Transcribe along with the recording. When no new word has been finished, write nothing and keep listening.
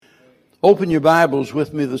Open your Bibles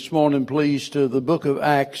with me this morning, please, to the book of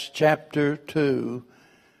Acts, chapter 2.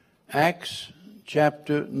 Acts,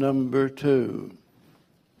 chapter number 2.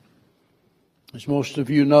 As most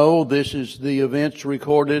of you know, this is the events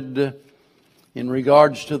recorded in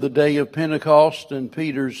regards to the day of Pentecost and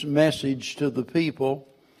Peter's message to the people.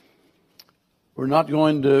 We're not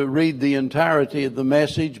going to read the entirety of the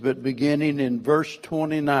message, but beginning in verse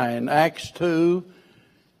 29. Acts 2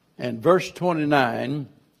 and verse 29.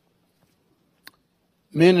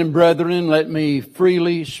 Men and brethren, let me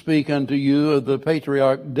freely speak unto you of the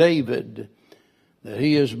patriarch David, that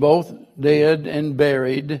he is both dead and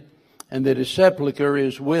buried, and that his sepulchre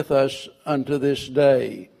is with us unto this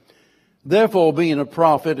day. Therefore, being a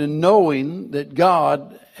prophet, and knowing that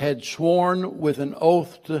God had sworn with an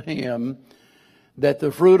oath to him, that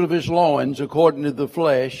the fruit of his loins, according to the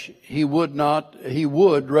flesh, he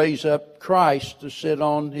would raise up Christ to sit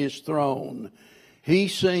on his throne. He,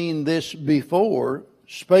 seeing this before,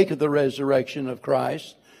 spake of the resurrection of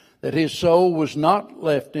Christ, that his soul was not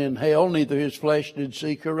left in hell, neither his flesh did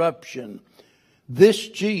see corruption. This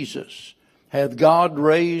Jesus hath God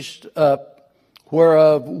raised up,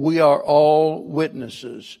 whereof we are all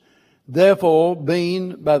witnesses. Therefore,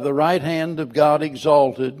 being by the right hand of God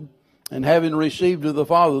exalted, and having received of the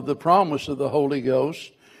Father the promise of the Holy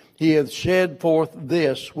Ghost, he hath shed forth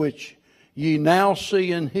this which ye now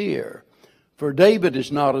see and hear. For David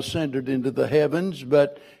is not ascended into the heavens,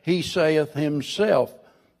 but he saith himself,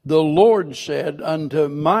 the Lord said unto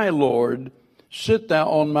my Lord, sit thou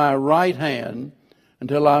on my right hand,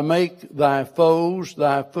 until I make thy foes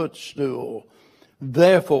thy footstool.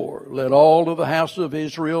 Therefore let all of the house of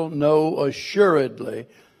Israel know assuredly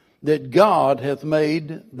that God hath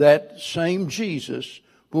made that same Jesus,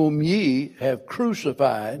 whom ye have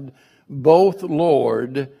crucified, both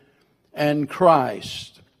Lord and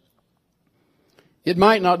Christ. It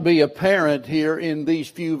might not be apparent here in these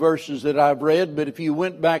few verses that I've read, but if you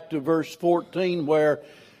went back to verse 14 where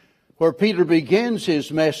Peter begins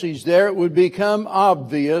his message there, it would become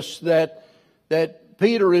obvious that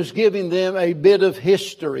Peter is giving them a bit of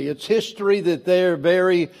history. It's history that they're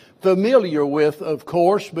very familiar with, of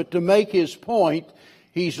course, but to make his point,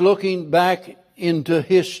 he's looking back into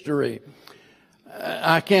history.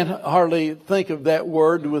 I can't hardly think of that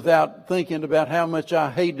word without thinking about how much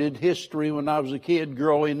I hated history when I was a kid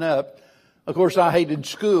growing up. Of course, I hated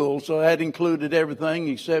school, so that included everything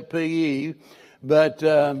except PE. But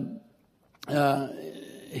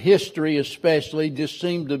history especially just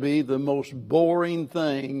seemed to be the most boring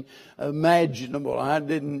thing imaginable. I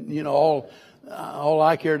didn't, all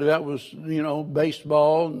I cared about was,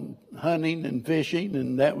 baseball and hunting and fishing,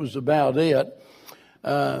 and that was about it.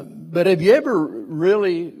 But have you ever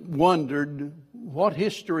really wondered what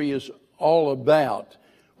history is all about?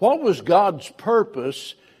 What was God's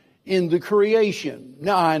purpose in the creation?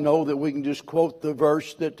 Now, I know that we can just quote the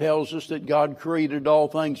verse that tells us that God created all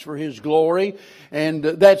things for his glory, and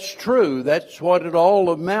that's true. That's what it all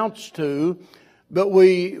amounts to. But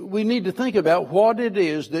we need to think about what it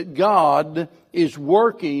is that God is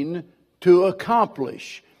working to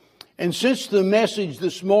accomplish. And since the message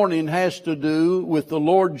this morning has to do with the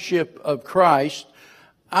Lordship of Christ,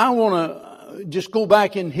 I want to just go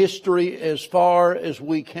back in history as far as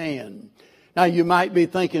we can. Now, you might be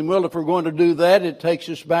thinking, well, if we're going to do that, it takes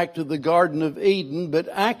us back to the Garden of Eden. But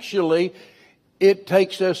actually, it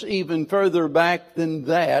takes us even further back than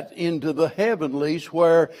that into the heavenlies,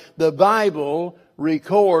 where the Bible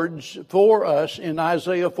records for us in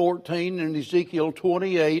Isaiah 14 and Ezekiel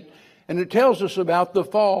 28, and it tells us about the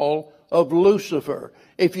fall of Lucifer.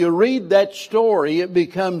 If you read that story, it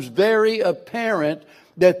becomes very apparent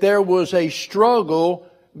that there was a struggle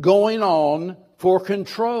going on for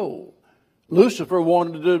control. Lucifer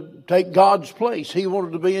wanted to take God's place. He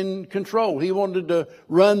wanted to be in control. He wanted to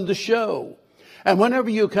run the show. And whenever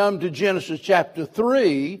you come to Genesis chapter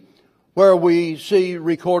 3, where we see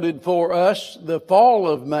recorded for us the fall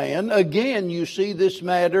of man, again you see this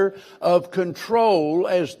matter of control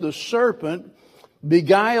as the serpent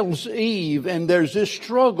beguiles Eve, and there's this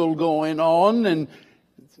struggle going on, and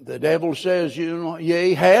the devil says,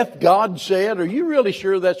 yea, hath God said? Are you really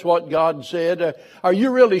sure that's what God said? Are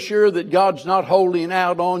you really sure that God's not holding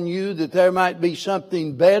out on you, that there might be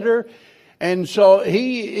something better? And so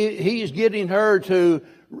he's getting her to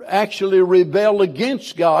actually rebel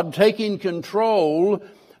against God, taking control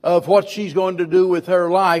of what she's going to do with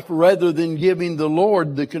her life rather than giving the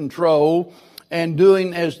Lord the control and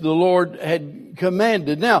doing as the Lord had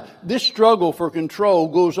commanded. Now, this struggle for control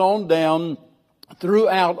goes on down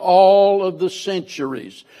throughout all of the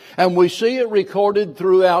centuries. And we see it recorded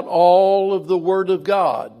throughout all of the Word of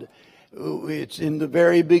God. It's in the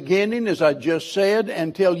very beginning, as I just said,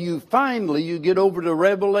 until you get over to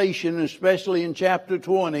Revelation, especially in chapter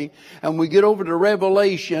 20, and we get over to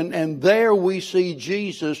Revelation, and there we see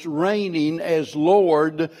Jesus reigning as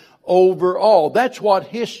Lord over all. That's what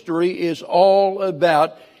history is all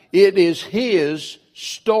about. It is His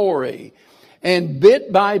story. And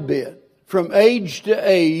bit by bit, from age to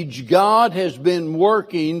age, God has been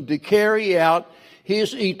working to carry out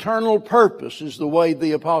His eternal purpose, is the way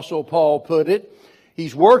the Apostle Paul put it.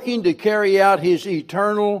 He's working to carry out His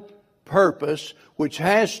eternal purpose, which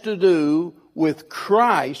has to do with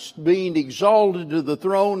Christ being exalted to the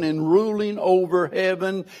throne and ruling over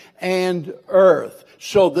heaven and earth.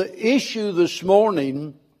 So the issue this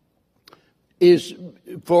morning is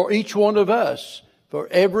for each one of us, for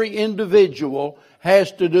every individual,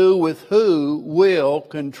 has to do with who will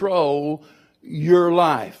control your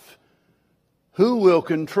life. Who will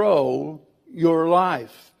control your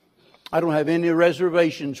life? I don't have any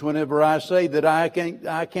reservations whenever I say that I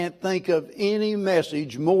can't think of any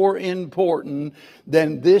message more important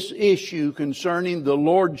than this issue concerning the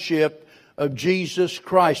lordship of Jesus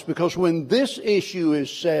Christ. Because when this issue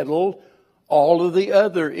is settled, all of the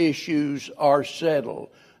other issues are settled.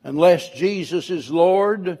 Unless Jesus is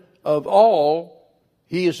Lord of all,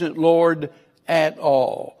 He isn't Lord at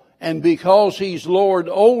all. And because He's Lord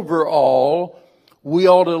over all, we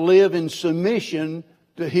ought to live in submission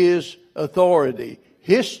to His authority.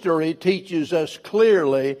 History teaches us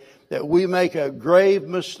clearly that we make a grave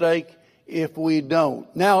mistake if we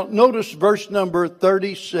don't. Now, notice verse number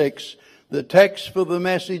 36, the text for the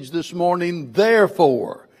message this morning.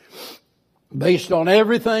 Therefore, based on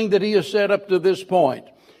everything that he has said up to this point,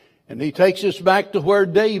 and he takes us back to where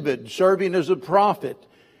David, serving as a prophet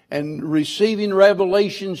and receiving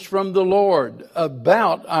revelations from the Lord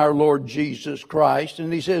about our Lord Jesus Christ.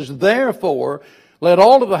 And he says, therefore, let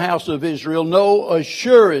all of the house of Israel know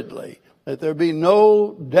assuredly, that there be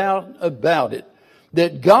no doubt about it,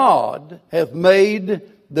 that God hath made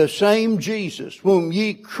the same Jesus, whom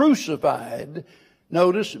ye crucified,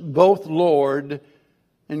 notice, both Lord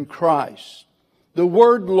and Christ. The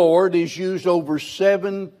word Lord is used over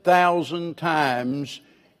 7,000 times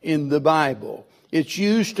in the Bible. It's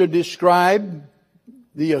used to describe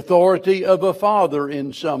the authority of a father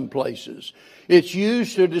in some places. It's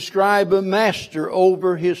used to describe a master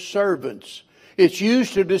over his servants. It's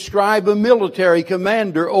used to describe a military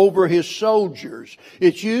commander over his soldiers.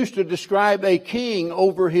 It's used to describe a king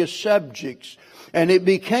over his subjects. And it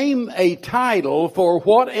became a title for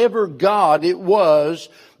whatever God it was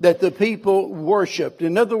that the people worshiped.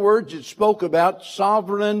 In other words, it spoke about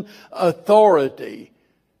sovereign authority.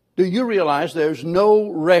 Do you realize there's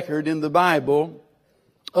no record in the Bible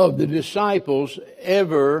of the disciples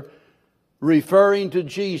ever referring to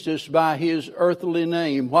Jesus by His earthly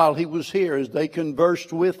name while He was here as they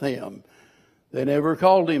conversed with Him? They never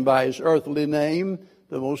called Him by His earthly name.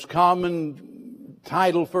 The most common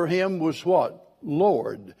title for Him was what?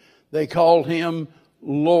 Lord. They called Him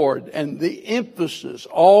Lord. And the emphasis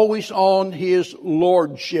always on His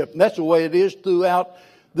lordship. And that's the way it is throughout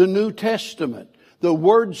the New Testament. The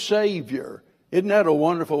word Savior, isn't that a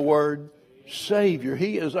wonderful word? Savior.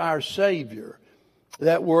 He is our Savior.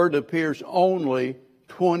 That word appears only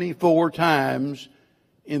 24 times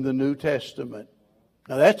in the New Testament.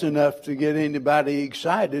 Now that's enough to get anybody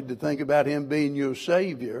excited to think about Him being your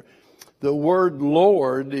Savior. The word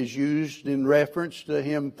Lord is used in reference to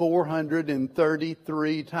Him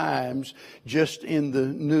 433 times just in the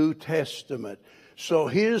New Testament. So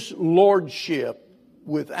His lordship,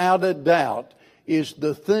 without a doubt, is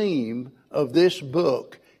the theme of this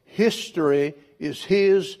book. History is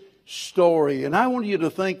His story. And I want you to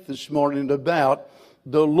think this morning about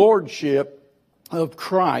the lordship of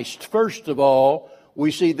Christ. First of all,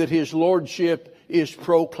 we see that His lordship is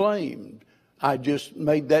proclaimed. I just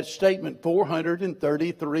made that statement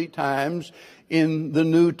 433 times in the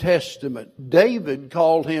New Testament. David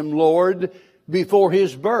called Him Lord before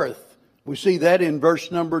his birth. We see that in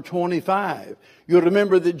verse number 25. You'll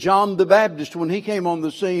remember that John the Baptist, when he came on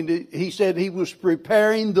the scene, he said he was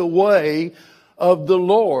preparing the way of the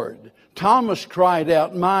Lord. Thomas cried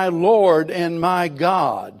out, my Lord and my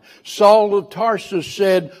God. Saul of Tarsus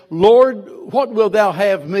said, Lord, what wilt thou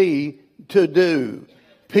have me to do?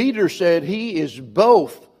 Peter said he is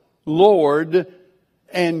both Lord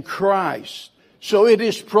and Christ. So it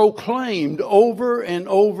is proclaimed over and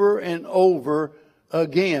over and over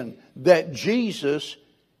again that Jesus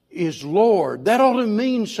is Lord. That ought to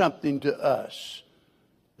mean something to us.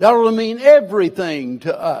 That ought to mean everything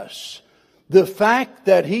to us. The fact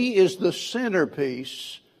that He is the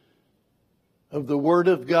centerpiece of the Word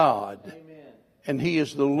of God. Amen. and He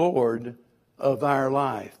is the Lord of our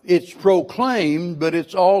life. It's proclaimed, but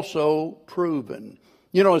it's also proven.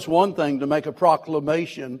 You know, it's one thing to make a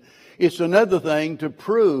proclamation. It's another thing to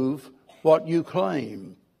prove what you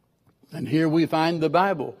claim. And here we find the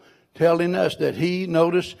Bible telling us that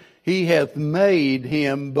notice, He hath made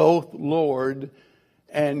Him both Lord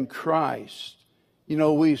and Christ. You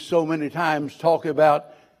know, we so many times talk about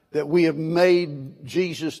that we have made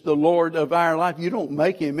Jesus the Lord of our life. You don't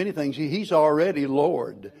make Him anything. He's already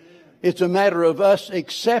Lord. It's a matter of us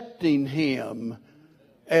accepting Him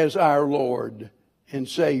as our Lord and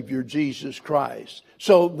Savior, Jesus Christ.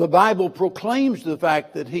 So the Bible proclaims the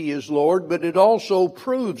fact that He is Lord, but it also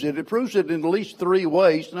proves it. It proves it in at least three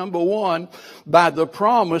ways. Number one, by the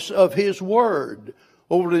promise of His Word.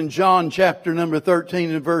 Over in John chapter number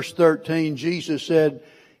 13 and verse 13, Jesus said,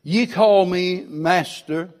 "Ye call me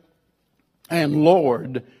Master and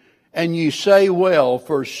Lord, and ye say well,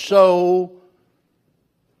 for so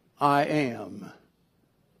I am."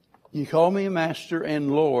 You call me Master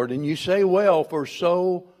and Lord, and you say well, for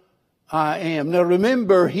so I am. Now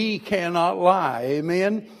remember, He cannot lie.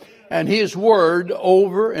 Amen? And His Word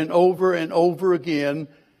over and over and over again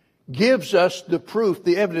gives us the proof,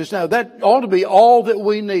 the evidence. Now that ought to be all that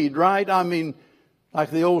we need, right? I mean,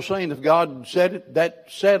 like the old saying, if God said it, that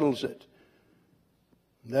settles it.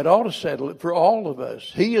 That ought to settle it for all of us.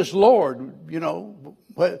 He is Lord, you know,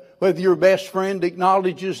 whether your best friend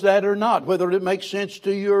acknowledges that or not, whether it makes sense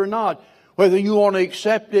to you or not, whether you want to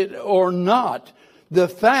accept it or not. The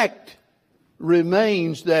fact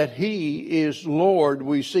remains that He is Lord.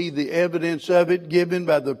 We see the evidence of it given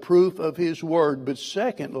by the proof of His Word. But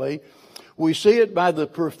secondly, we see it by the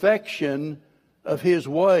perfection of His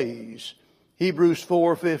ways. Hebrews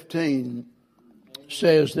 4:15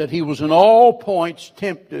 says that He was in all points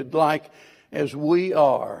tempted like as we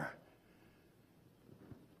are.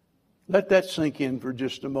 Let that sink in for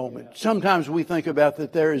just a moment. Sometimes we think about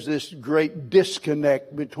that there is this great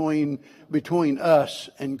disconnect between us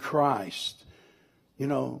and Christ. You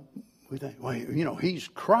know, we think, well, you know, He's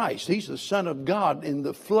Christ. He's the Son of God in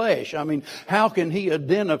the flesh. I mean, how can He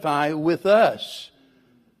identify with us?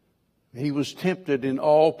 He was tempted in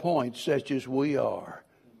all points such as we are.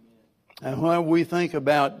 And when we think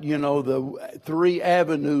about, you know, the three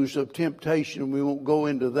avenues of temptation, we won't go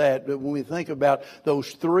into that, but when we think about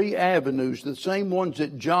those three avenues, the same ones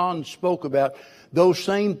that John spoke about, those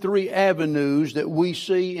same three avenues that we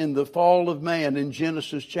see in the fall of man in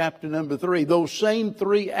Genesis chapter number 3, those same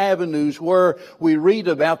three avenues where we read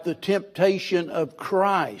about the temptation of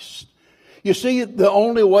Christ. You see, the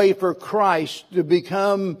only way for Christ to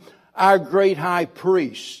become our great high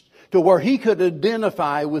priest, to where He could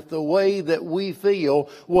identify with the way that we feel,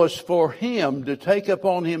 was for Him to take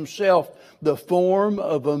upon Himself the form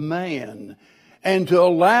of a man and to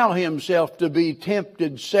allow Himself to be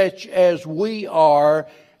tempted such as we are.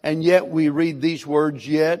 And yet we read these words,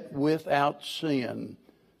 yet without sin.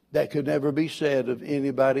 That could never be said of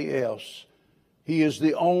anybody else. He is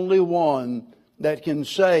the only one that can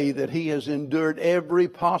say that He has endured every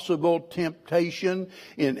possible temptation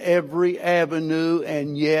in every avenue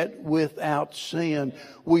and yet without sin.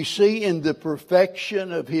 We see in the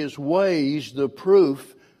perfection of His ways the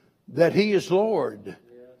proof that He is Lord.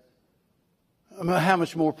 I mean, how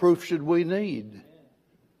much more proof should we need?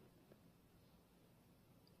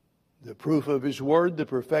 The proof of His Word, the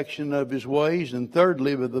perfection of His ways, and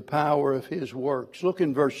thirdly, by the power of His works. Look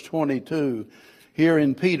in verse 22. Here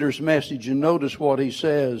in Peter's message, and notice what he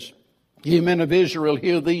says. Ye men of Israel,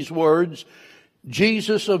 hear these words.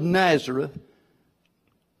 Jesus of Nazareth.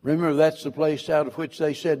 Remember, that's the place out of which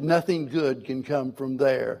they said nothing good can come from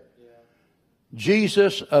there. Yeah.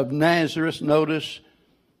 Jesus of Nazareth, notice,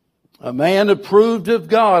 a man approved of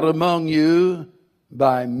God among you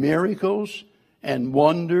by miracles and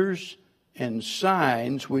wonders and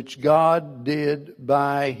signs which God did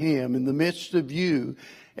by Him in the midst of you,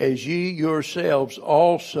 as ye yourselves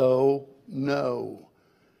also know.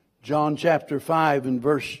 John chapter 5 and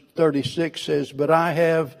verse 36 says, but I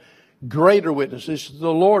have greater witness. This is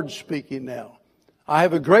the Lord speaking now. I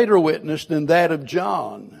have a greater witness than that of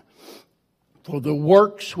John. For the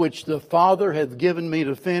works which the Father hath given me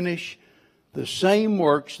to finish, the same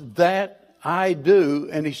works that I do.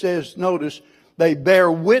 And he says, notice, they bear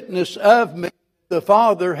witness of me. The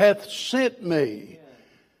Father hath sent me.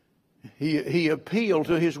 He appealed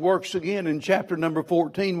to His works again in chapter number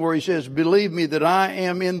 14 where He says, believe me that I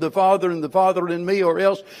am in the Father and the Father in me, or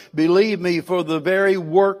else believe me for the very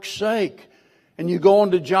work's sake. And you go on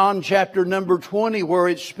to John chapter number 20 where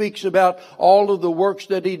it speaks about all of the works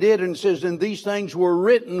that He did, and it says, and these things were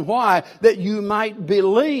written, why? That you might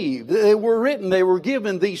believe. They were written, they were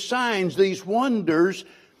given, these signs, these wonders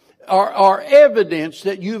are evidence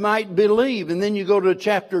that you might believe. And then you go to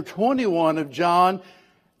chapter 21 of John,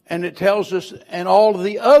 and it tells us, and all of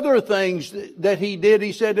the other things that He did,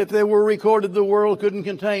 He said if they were recorded, the world couldn't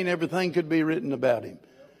contain everything could be written about Him.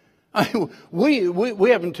 We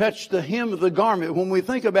haven't touched the hem of the garment. When we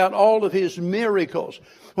think about all of His miracles,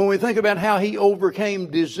 when we think about how He overcame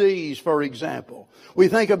disease, for example, we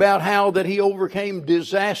think about how that He overcame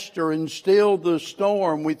disaster and stilled the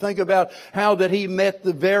storm. We think about how that He met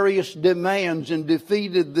the various demands and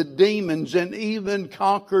defeated the demons and even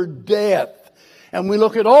conquered death. And we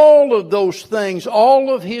look at all of those things,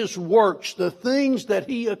 all of His works, the things that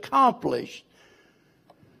He accomplished.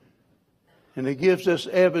 And it gives us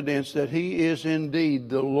evidence that He is indeed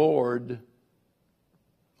the Lord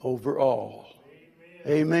over all.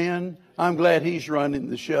 Amen. I'm glad He's running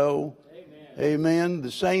the show. Amen.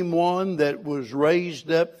 The same one that was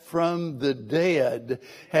raised up from the dead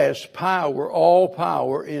has power, all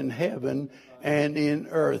power in heaven and in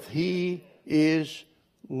earth. He is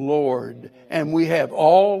Lord. And we have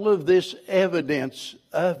all of this evidence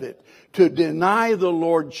of it. To deny the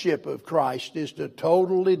Lordship of Christ is to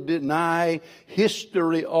totally deny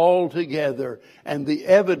history altogether and the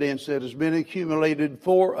evidence that has been accumulated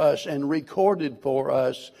for us and recorded for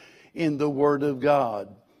us in the Word of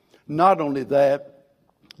God. Not only that,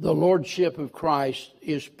 the Lordship of Christ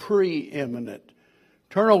is preeminent.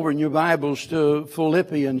 Turn over in your Bibles to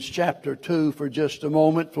Philippians chapter 2 for just a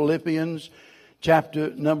moment. Philippians chapter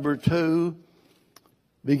number 2,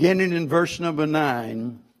 beginning in verse number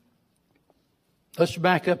 9. Let's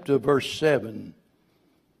back up to verse 7.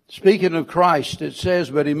 Speaking of Christ, it says,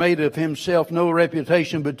 but He made of Himself no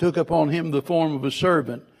reputation, but took upon Him the form of a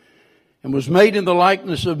servant, and was made in the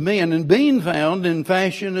likeness of men, and being found in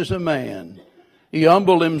fashion as a man, He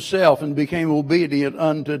humbled Himself and became obedient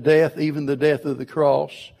unto death, even the death of the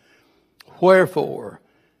cross. Wherefore,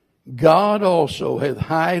 God also hath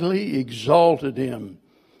highly exalted Him,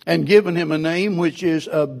 and given Him a name which is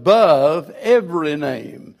above every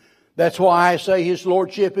name. That's why I say His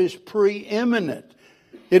Lordship is preeminent.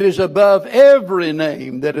 It is above every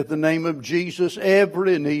name, that at the name of Jesus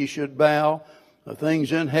every knee should bow, of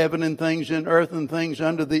things in heaven and things in earth and things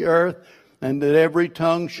under the earth, and that every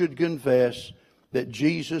tongue should confess that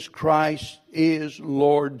Jesus Christ is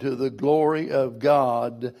Lord, to the glory of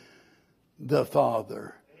God the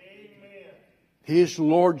Father. His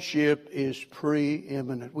Lordship is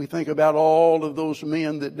preeminent. We think about all of those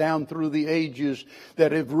men that down through the ages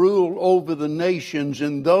that have ruled over the nations,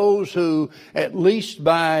 and those who, at least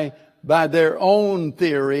by their own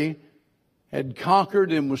theory, had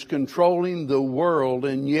conquered and was controlling the world.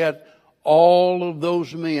 And yet all of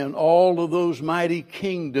those men, all of those mighty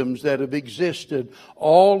kingdoms that have existed,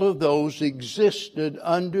 all of those existed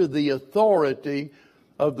under the authority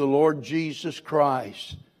of the Lord Jesus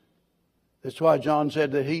Christ. That's why John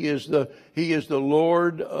said that He is the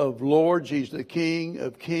Lord of lords. He's the King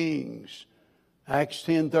of kings. Acts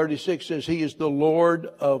 10:36 says He is the Lord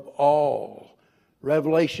of all.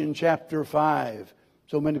 Revelation chapter 5.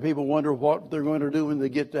 So many people wonder what they're going to do when they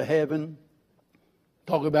get to heaven.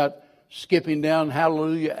 Talk about skipping down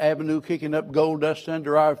Hallelujah Avenue, kicking up gold dust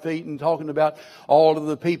under our feet, and talking about all of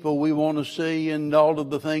the people we want to see and all of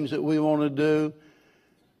the things that we want to do.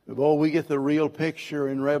 Well, we get the real picture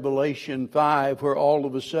in Revelation 5, where all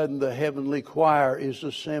of a sudden the heavenly choir is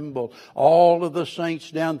assembled. All of the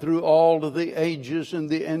saints down through all of the ages and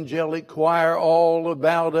the angelic choir all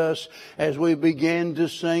about us as we begin to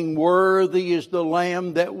sing, worthy is the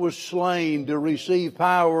Lamb that was slain to receive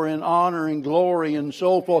power and honor and glory and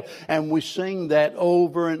so forth. And we sing that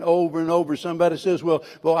over and over and over. Somebody says, well,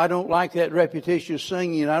 I don't like that repetitious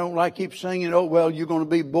singing. I don't like keep singing. Oh, well, you're going to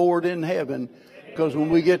be bored in heaven. Because when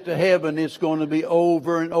we get to heaven, it's going to be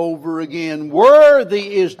over and over again.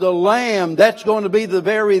 Worthy is the Lamb. That's going to be the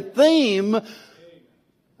very theme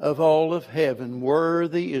of all of heaven.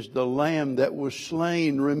 Worthy is the Lamb that was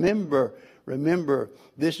slain. Remember,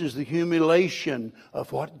 this is the humiliation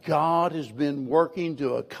of what God has been working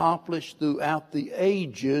to accomplish throughout the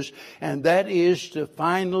ages. And that is to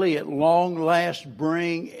finally, at long last,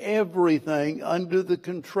 bring everything under the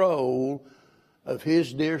control of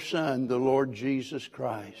His dear Son, the Lord Jesus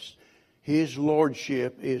Christ. His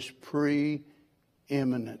Lordship is preeminent.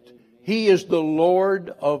 He is the Lord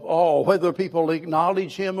of all. Whether people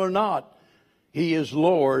acknowledge Him or not, He is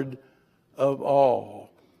Lord of all.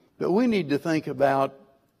 But we need to think about,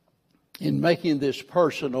 in making this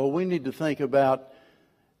personal, we need to think about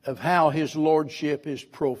of how His Lordship is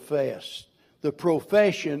professed. The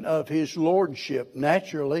profession of His Lordship.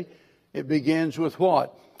 Naturally, it begins with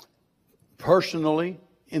what? Personally,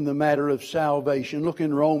 in the matter of salvation. Look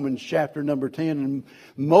in Romans chapter number 10, and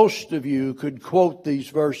most of you could quote these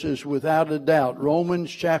verses without a doubt. Romans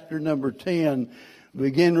chapter number 10,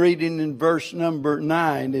 begin reading in verse number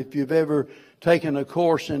 9. If you've ever taken a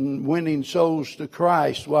course in winning souls to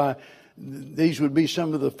Christ, why, these would be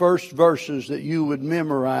some of the first verses that you would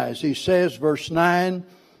memorize. He says, verse 9,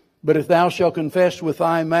 but if thou shalt confess with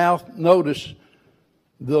thy mouth, notice,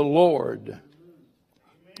 the Lord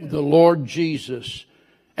Jesus,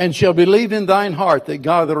 and shall believe in thine heart that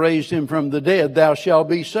God raised him from the dead, thou shalt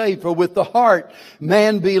be saved. For with the heart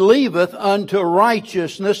man believeth unto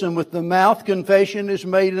righteousness, and with the mouth confession is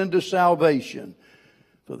made unto salvation.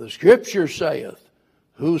 For the Scripture saith,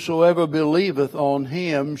 whosoever believeth on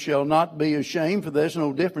him shall not be ashamed. For there's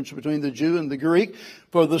no difference between the Jew and the Greek.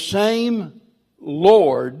 For the same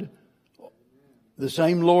Lord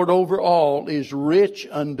over all is rich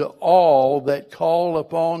unto all that call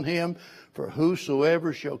upon him. For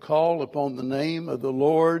whosoever shall call upon the name of the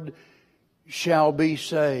Lord shall be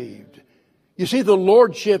saved. You see, the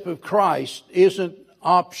Lordship of Christ isn't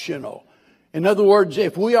optional. In other words,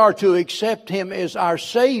 if we are to accept Him as our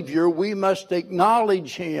Savior, we must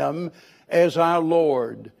acknowledge Him as our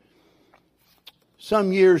Lord.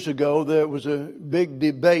 Some years ago, there was a big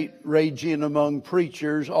debate raging among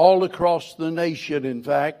preachers all across the nation, in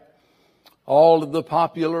fact. All of the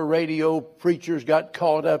popular radio preachers got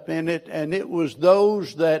caught up in it, and it was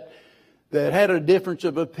those that had a difference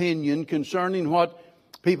of opinion concerning what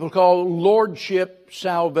people call lordship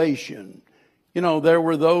salvation. You know, there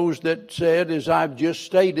were those that said, as I've just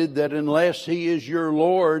stated, that unless He is your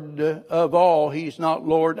Lord of all, He's not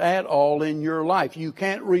Lord at all in your life. You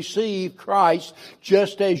can't receive Christ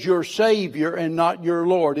just as your Savior and not your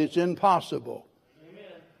Lord. It's impossible.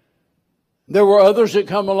 There were others that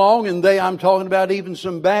come along, and I'm talking about even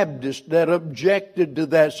some Baptists that objected to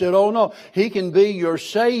that, said, oh no, He can be your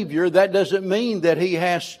Savior. That doesn't mean that He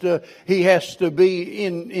has to be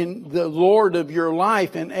in the Lord of your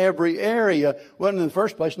life in every area. Well, in the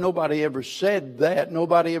first place, nobody ever said that.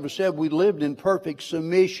 Nobody ever said we lived in perfect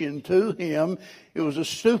submission to Him. It was a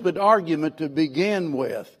stupid argument to begin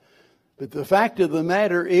with. But the fact of the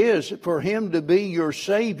matter is, for Him to be your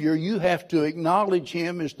Savior, you have to acknowledge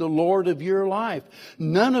Him as the Lord of your life.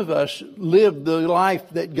 None of us live the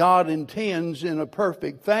life that God intends in a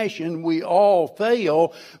perfect fashion. We all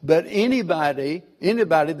fail, but anybody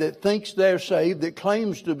that thinks they're saved, that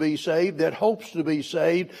claims to be saved, that hopes to be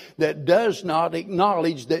saved, that does not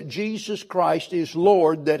acknowledge that Jesus Christ is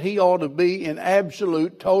Lord, that He ought to be in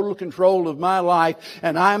absolute, total control of my life,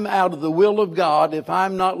 and I'm out of the will of God if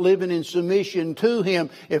I'm not living in submission to Him.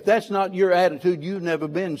 If that's not your attitude, you've never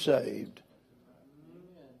been saved.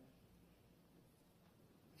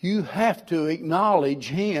 You have to acknowledge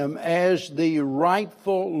Him as the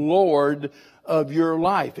rightful Lord of your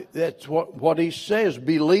life. That's what He says.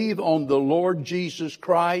 Believe on the Lord Jesus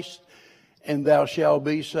Christ and thou shalt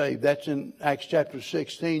be saved. That's in Acts chapter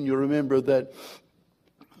 16. You remember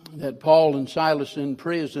that Paul and Silas in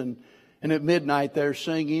prison, and at midnight they're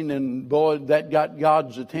singing, and boy, that got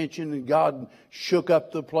God's attention, and God shook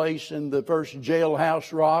up the place, and the first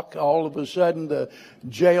jailhouse rock. All of a sudden the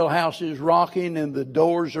jailhouse is rocking, and the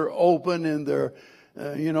doors are open, and their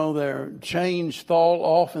chains fall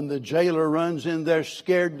off, and the jailer runs in there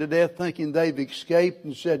scared to death, thinking they've escaped,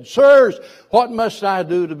 and said, sirs, what must I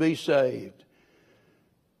do to be saved?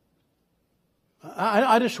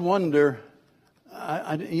 I just wonder,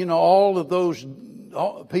 all of those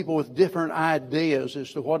people with different ideas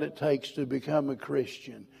as to what it takes to become a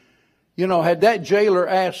Christian. Had that jailer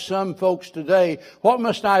asked some folks today, what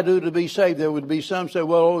must I do to be saved? There would be some say,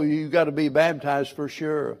 well, you've got to be baptized for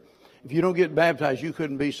sure. If you don't get baptized, you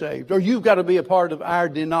couldn't be saved. Or you've got to be a part of our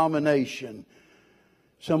denomination.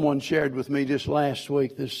 Someone shared with me just last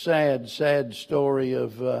week this sad story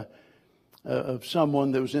of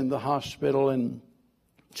someone that was in the hospital, and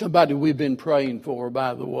somebody we've been praying for,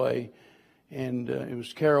 by the way. And it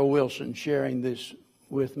was Carol Wilson sharing this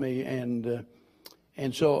with me. And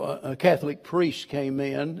so a Catholic priest came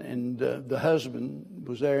in, and the husband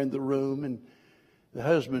was there in the room, and the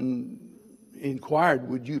husband inquired,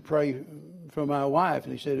 would you pray for my wife?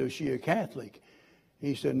 And he said, is she a Catholic?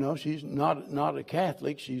 He said, no, she's not a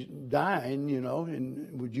Catholic. She's dying,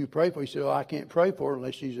 and would you pray for her? He said, I can't pray for her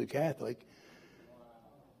unless she's a Catholic.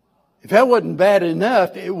 If that wasn't bad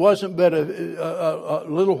enough, it wasn't but a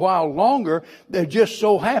little while longer. There just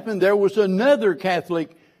so happened there was another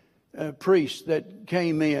Catholic priest that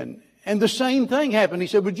came in. And the same thing happened. He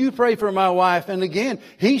said, would you pray for my wife? And again,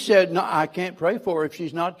 he said, no, I can't pray for her if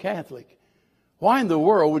she's not Catholic. Why in the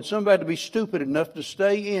world would somebody be stupid enough to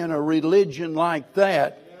stay in a religion like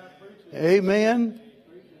that? Amen.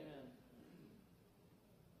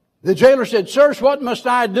 The jailer said, sirs, what must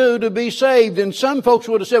I do to be saved? And some folks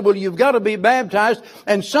would have said, well, you've got to be baptized.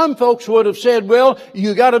 And some folks would have said, well,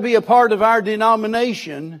 you've got to be a part of our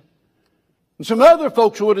denomination. And some other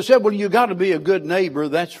folks would have said, well, you've got to be a good neighbor,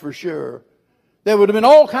 that's for sure. There would have been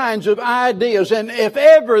all kinds of ideas. And if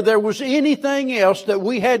ever there was anything else that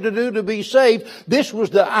we had to do to be saved, this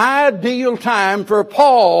was the ideal time for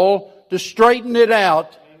Paul to straighten it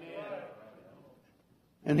out.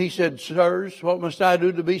 And he said, sirs, what must I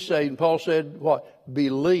do to be saved? And Paul said, what?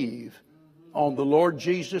 Believe on the Lord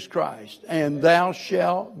Jesus Christ, and thou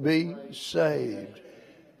shalt be saved.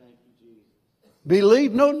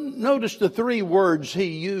 Believe, notice the three words he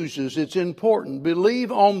uses. It's important.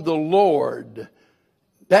 Believe on the Lord.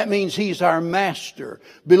 That means He's our master.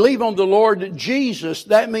 Believe on the Lord Jesus.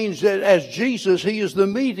 That means that as Jesus, He is the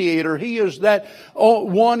mediator. He is that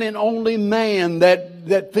one and only man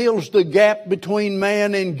that fills the gap between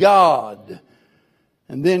man and God.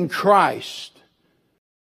 And then Christ.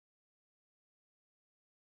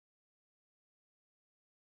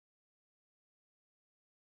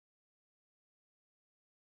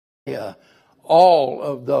 Yeah. All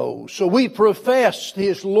of those. So we profess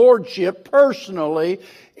His Lordship personally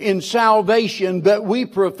in salvation, but we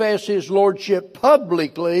profess His Lordship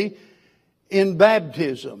publicly in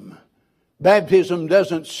baptism. Baptism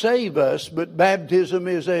doesn't save us, but baptism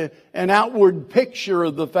is an outward picture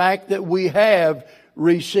of the fact that we have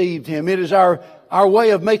received Him. It is our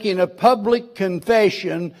way of making a public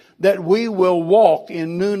confession that we will walk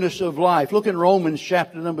in newness of life. Look in Romans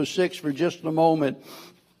chapter number 6 for just a moment.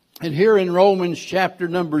 And here in Romans chapter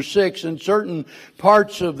number 6, and certain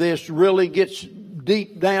parts of this really gets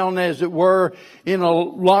deep down, as it were, in a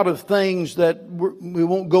lot of things that we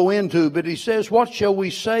won't go into. But he says, what shall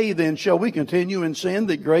we say then? Shall we continue in sin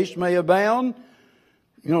that grace may abound?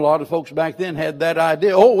 You know, a lot of folks back then had that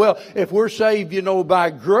idea. Oh, well, if we're saved,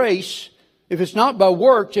 by grace, if it's not by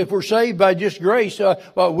works, if we're saved by just grace,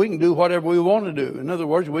 well, we can do whatever we want to do. In other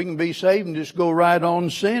words, we can be saved and just go right on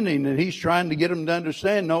sinning. And he's trying to get them to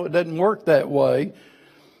understand, no, it doesn't work that way.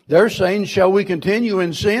 They're saying, shall we continue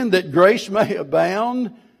in sin that grace may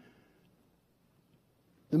abound?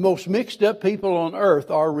 The most mixed up people on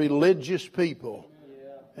earth are religious people.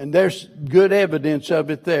 And there's good evidence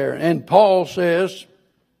of it there. And Paul says,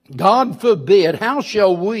 God forbid, how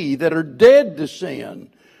shall we that are dead to sin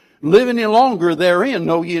live any longer therein?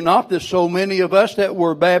 Know ye not that so many of us that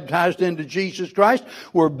were baptized into Jesus Christ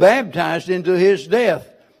were baptized into His death?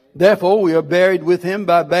 Therefore we are buried with Him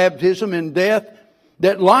by baptism in death,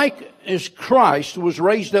 that like as Christ was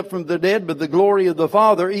raised up from the dead by the glory of the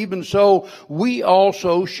Father, even so we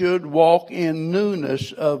also should walk in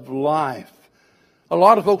newness of life. A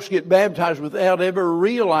lot of folks get baptized without ever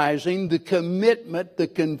realizing the commitment, the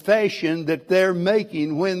confession that they're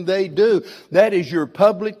making when they do. That is your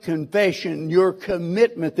public confession, your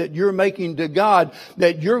commitment that you're making to God,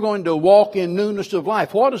 that you're going to walk in newness of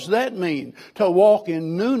life. What does that mean? To walk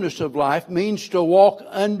in newness of life means to walk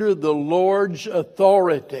under the Lord's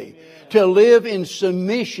authority, to live in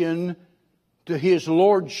submission to His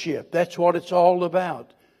Lordship. That's what it's all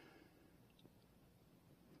about.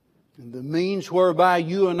 And the means whereby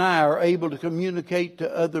you and I are able to communicate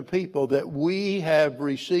to other people that we have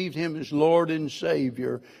received Him as Lord and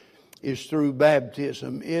Savior is through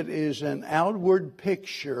baptism. It is an outward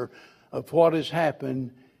picture of what has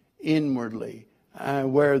happened inwardly,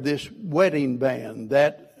 where this wedding band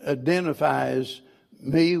that identifies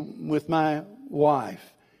me with my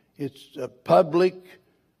wife. It's a public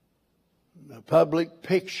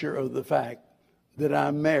picture of the fact that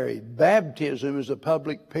I'm married. Baptism is a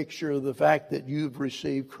public picture of the fact that you've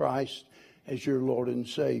received Christ as your Lord and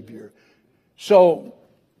Savior. So,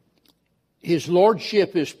 His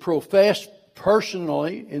Lordship is professed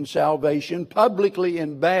personally in salvation, publicly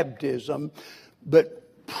in baptism,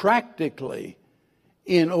 but practically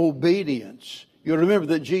in obedience. You'll remember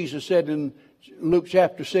that Jesus said in Luke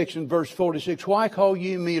chapter 6 and verse 46, why call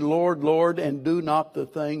ye me Lord, Lord, and do not the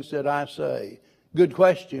things that I say? Good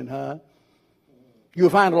question, huh? You'll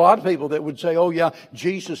find a lot of people that would say, oh yeah,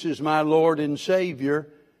 Jesus is my Lord and Savior.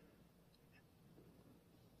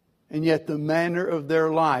 And yet the manner of their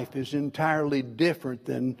life is entirely different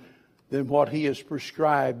than what He has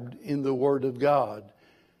prescribed in the Word of God.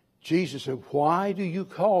 Jesus said, why do you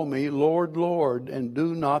call me Lord, Lord, and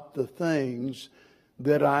do not the things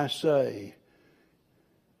that I say?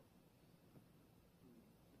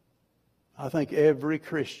 I think every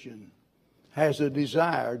Christian has a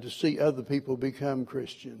desire to see other people become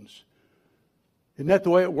Christians. Isn't that the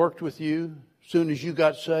way it worked with you? As soon as you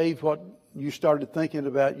got saved, what you started thinking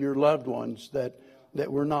about your loved ones that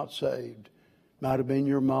were not saved. Might have been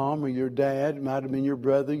your mom or your dad. Might have been your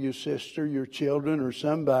brother, your sister, your children, or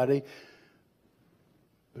somebody.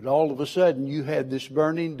 But all of a sudden, you had this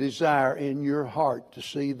burning desire in your heart to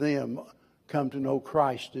see them come to know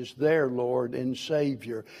Christ as their Lord and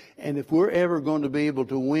Savior. And if we're ever going to be able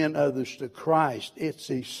to win others to Christ,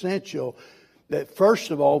 it's essential that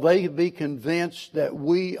first of all, they be convinced that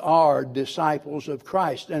we are disciples of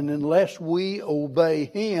Christ. And unless we obey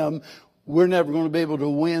Him, we're never going to be able to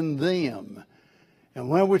win them. And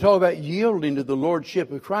when we talk about yielding to the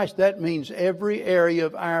Lordship of Christ, that means every area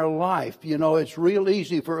of our life. You know, it's real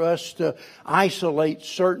easy for us to isolate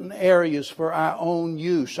certain areas for our own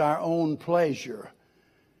use, our own pleasure.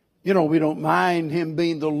 You know, we don't mind Him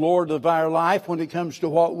being the Lord of our life when it comes to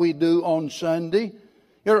what we do on Sunday.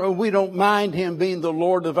 You know, we don't mind Him being the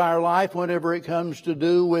Lord of our life whenever it comes to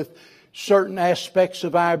do with certain aspects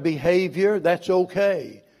of our behavior. That's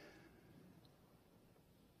okay.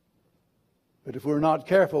 But if we're not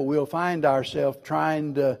careful, we'll find ourselves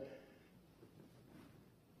trying to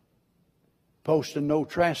post a no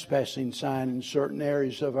trespassing sign in certain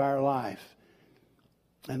areas of our life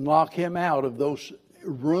and lock Him out of those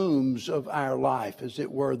rooms of our life, as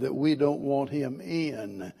it were, that we don't want Him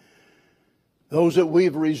in. Those that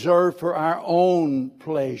we've reserved for our own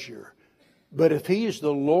pleasure. But if He is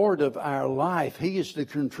the Lord of our life, He is to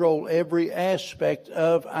control every aspect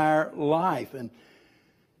of our life. And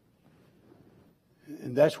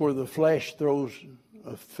that's where the flesh throws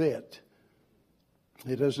a fit.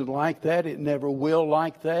 It doesn't like that. It never will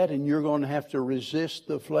like that. And you're going to have to resist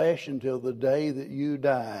the flesh until the day that you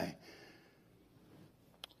die.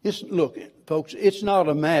 Look, folks, it's not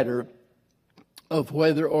a matter of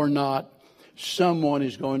whether or not someone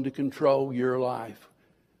is going to control your life.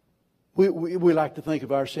 We like to think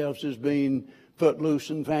of ourselves as being footloose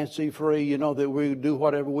and fancy-free, you know, that we do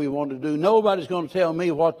whatever we want to do. Nobody's going to tell me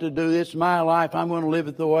what to do. It's my life. I'm going to live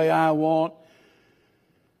it the way I want.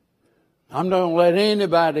 I'm not going to let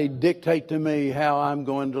anybody dictate to me how I'm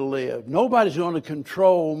going to live. Nobody's going to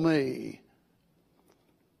control me.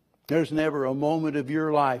 There's never a moment of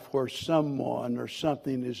your life where someone or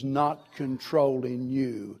something is not controlling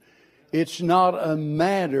you. It's not a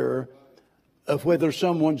matter of whether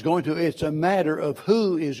someone's going to. It's a matter of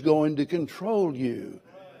who is going to control you.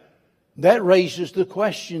 That raises the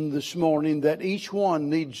question this morning that each one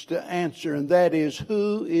needs to answer, and that is,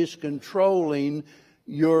 who is controlling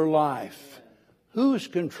your life? Who is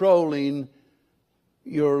controlling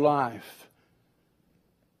your life?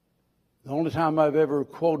 The only time I've ever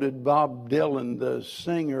quoted Bob Dylan, the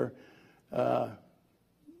singer,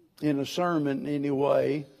 in a sermon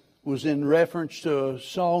anyway, was in reference to a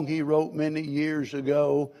song he wrote many years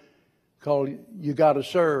ago called "You Gotta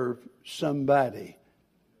Serve Somebody."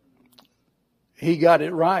 He got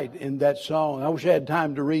it right in that song. I wish I had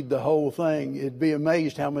time to read the whole thing. You'd be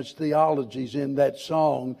amazed how much theology's in that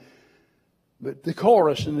song. But the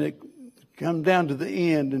chorus, and it comes down to the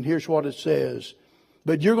end, and here's what it says.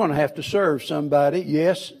 But you're going to have to serve somebody.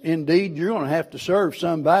 Yes, indeed, you're going to have to serve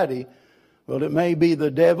somebody. Well, it may be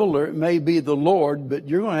the devil or it may be the Lord, but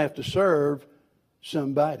you're going to have to serve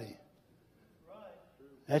somebody.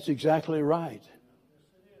 That's exactly right.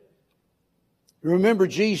 Remember,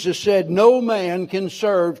 Jesus said, no man can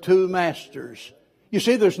serve two masters. You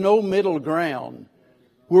see, there's no middle ground.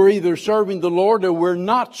 We're either serving the Lord or we're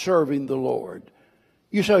not serving the Lord.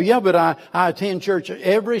 You say, yeah, but I attend church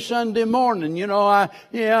every Sunday morning. You know, I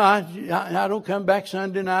don't come back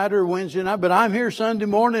Sunday night or Wednesday night, but I'm here Sunday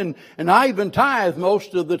morning and I even tithe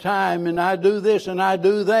most of the time and I do this and I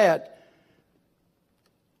do that.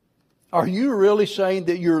 Are you really saying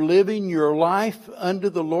that you're living your life under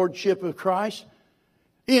the Lordship of Christ?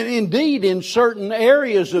 Indeed, in certain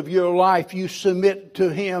areas of your life you submit to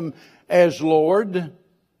Him as Lord.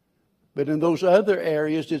 But in those other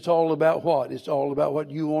areas, it's all about what? It's all about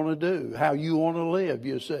what you want to do, how you want to live,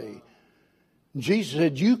 you see. Jesus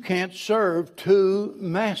said, you can't serve two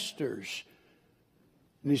masters.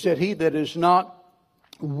 And He said, he that is not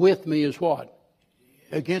with me is what?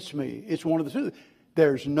 Against me. It's one of the two.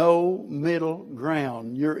 There's no middle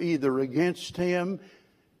ground. You're either against Him.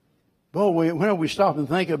 Boy, when we stop and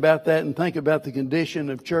think about that and think about the condition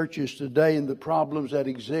of churches today and the problems that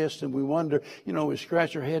exist, and we wonder, you know, we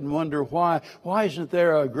scratch our head and wonder why isn't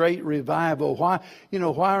there a great revival? Why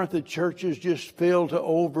aren't the churches just filled to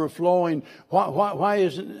overflowing? Why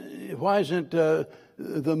isn't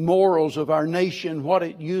the morals of our nation, what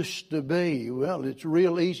it used to be. Well, it's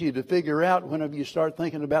real easy to figure out whenever you start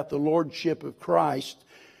thinking about the lordship of Christ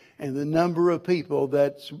and the number of people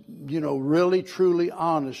that's, really, truly,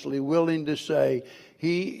 honestly willing to say,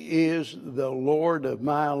 He is the Lord of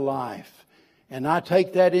my life. And I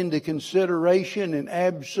take that into consideration in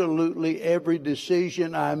absolutely every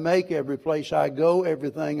decision I make, every place I go,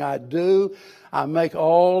 everything I do. I make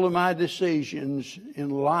all of my decisions in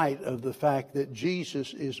light of the fact that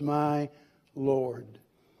Jesus is my Lord.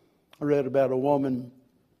 I read about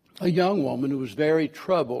a young woman who was very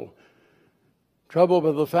troubled by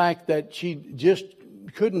the fact that she just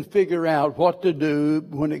couldn't figure out what to do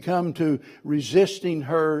when it come to resisting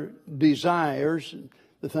her desires,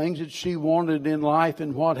 the things that she wanted in life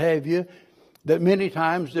and what have you, that many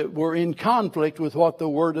times that were in conflict with what the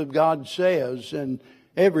Word of God says. And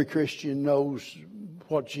every Christian knows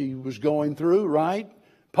what she was going through, right?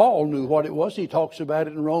 Paul knew what it was. He talks about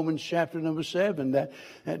it in Romans chapter number 7,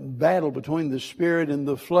 that battle between the spirit and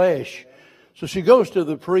the flesh. So she goes to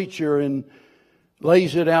the preacher and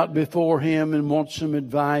lays it out before him and wants some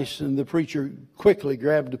advice. And the preacher quickly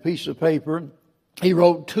grabbed a piece of paper. He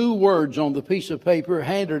wrote 2 words on the piece of paper,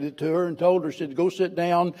 handed it to her and told her, said, go sit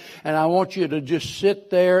down and I want you to just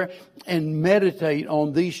sit there and meditate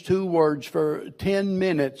on these 2 words for 10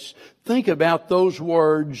 minutes. Think about those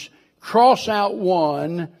words, cross out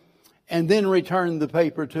one, and then return the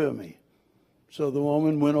paper to me. So the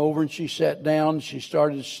woman went over and she sat down. She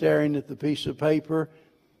started staring at the piece of paper.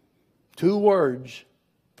 2 words.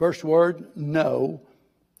 First word, no.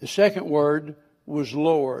 The second word was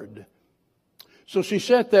Lord. So she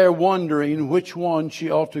sat there wondering which one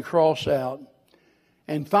she ought to cross out.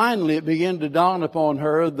 And finally it began to dawn upon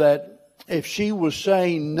her that if she was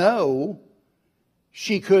saying no,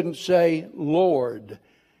 she couldn't say Lord.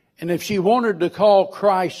 And if she wanted to call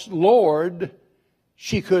Christ Lord,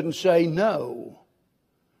 she couldn't say no.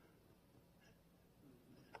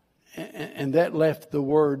 And that left the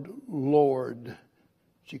word Lord.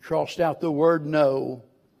 She crossed out the word no.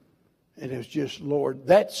 And it was just Lord.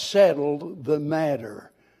 That settled the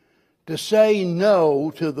matter. To say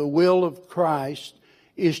no to the will of Christ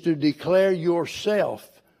is to declare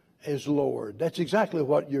yourself as Lord. That's exactly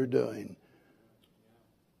what you're doing.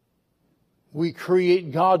 We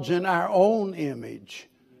create gods in our own image.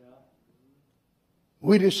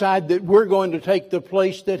 We decide that we're going to take the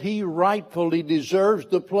place that He rightfully deserves,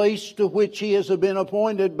 the place to which He has been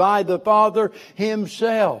appointed by the Father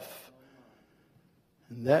Himself.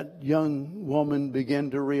 And that young woman began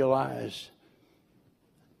to realize,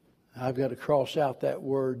 I've got to cross out that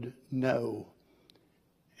word no.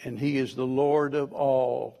 And He is the Lord of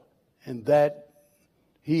all. And that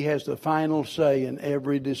He has the final say in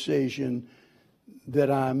every decision that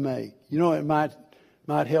I make. It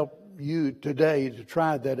might help you today to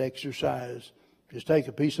try that exercise. Just take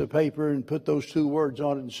a piece of paper and put those 2 words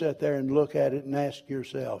on it and sit there and look at it and ask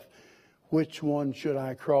yourself, which one should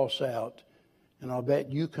I cross out? And I'll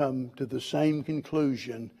bet you come to the same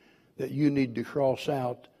conclusion that you need to cross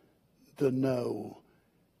out the no.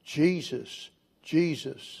 Jesus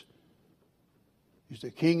is the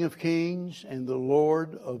King of Kings and the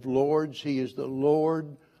Lord of Lords. He is the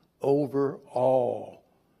Lord over all.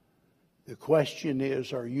 The question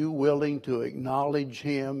is, are you willing to acknowledge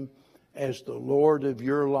Him as the Lord of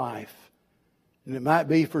your life? And it might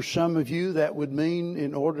be for some of you that would mean,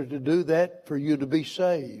 in order to do that, for you to be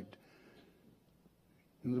saved.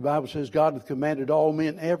 And the Bible says God hath commanded all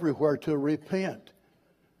men everywhere to repent.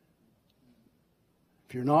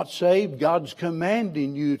 If you're not saved, God's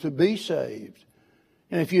commanding you to be saved.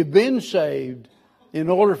 And if you've been saved, in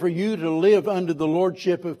order for you to live under the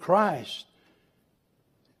lordship of Christ,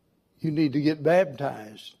 you need to get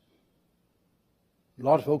baptized. A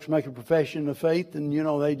lot of folks make a profession of faith and,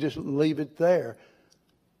 they just leave it there.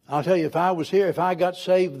 I'll tell you, if I was here, if I got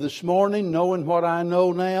saved this morning, knowing what I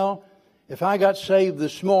know now, if I got saved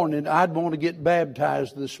this morning, I'd want to get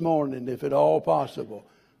baptized this morning, if at all possible.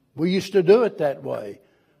 We used to do it that way.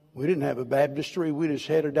 We didn't have a baptistry. We just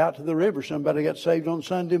headed out to the river. Somebody got saved on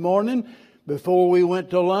Sunday morning. Before we went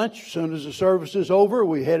to lunch, as soon as the service is over,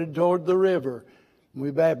 we headed toward the river. And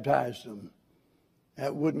we baptized them.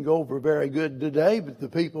 That wouldn't go over very good today, but the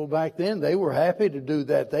people back then, they were happy to do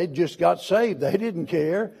that. They just got saved. They didn't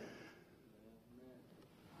care.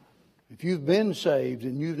 If you've been saved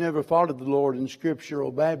and you've never followed the Lord in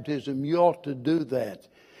scriptural baptism, you ought to do that.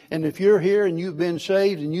 And if you're here and you've been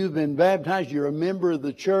saved and you've been baptized, you're a member of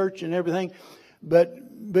the church and everything, but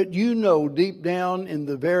you know deep down in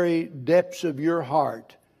the very depths of your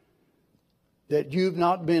heart that you've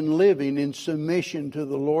not been living in submission to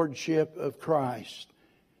the lordship of Christ.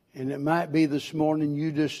 And it might be this morning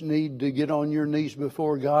you just need to get on your knees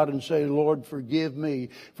before God and say, Lord, forgive me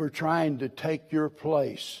for trying to take your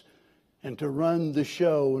place and to run the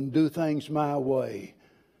show and do things my way.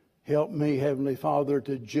 Help me, Heavenly Father,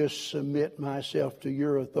 to just submit myself to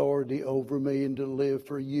your authority over me and to live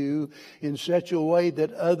for you in such a way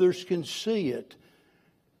that others can see it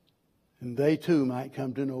and they too might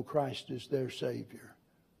come to know Christ as their Savior.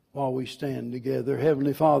 While we stand together,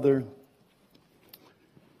 Heavenly Father,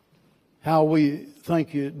 how we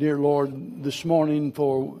thank you, dear Lord, this morning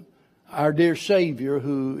for our dear Savior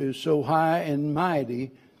who is so high and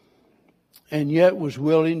mighty and yet was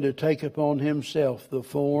willing to take upon himself the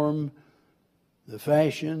form, the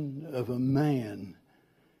fashion of a man,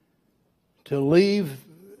 to leave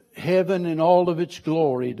heaven in all of its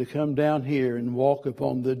glory to come down here and walk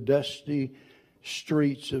upon the dusty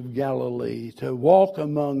streets of Galilee, to walk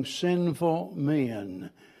among sinful men,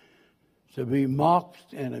 to be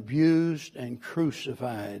mocked and abused and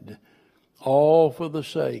crucified, all for the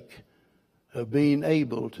sake of being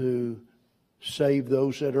able to save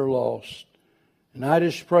those that are lost. And I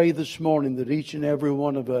just pray this morning that each and every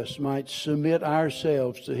one of us might submit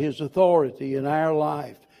ourselves to His authority in our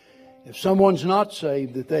life. If someone's not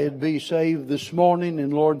saved, that they'd be saved this morning.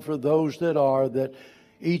 And Lord, for those that are, that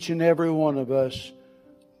each and every one of us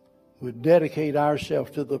would dedicate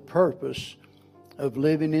ourselves to the purpose of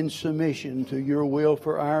living in submission to your will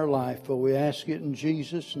for our life. For we ask it in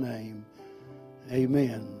Jesus' name.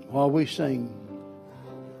 Amen. While we sing.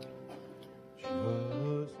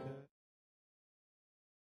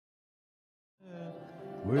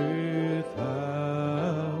 Without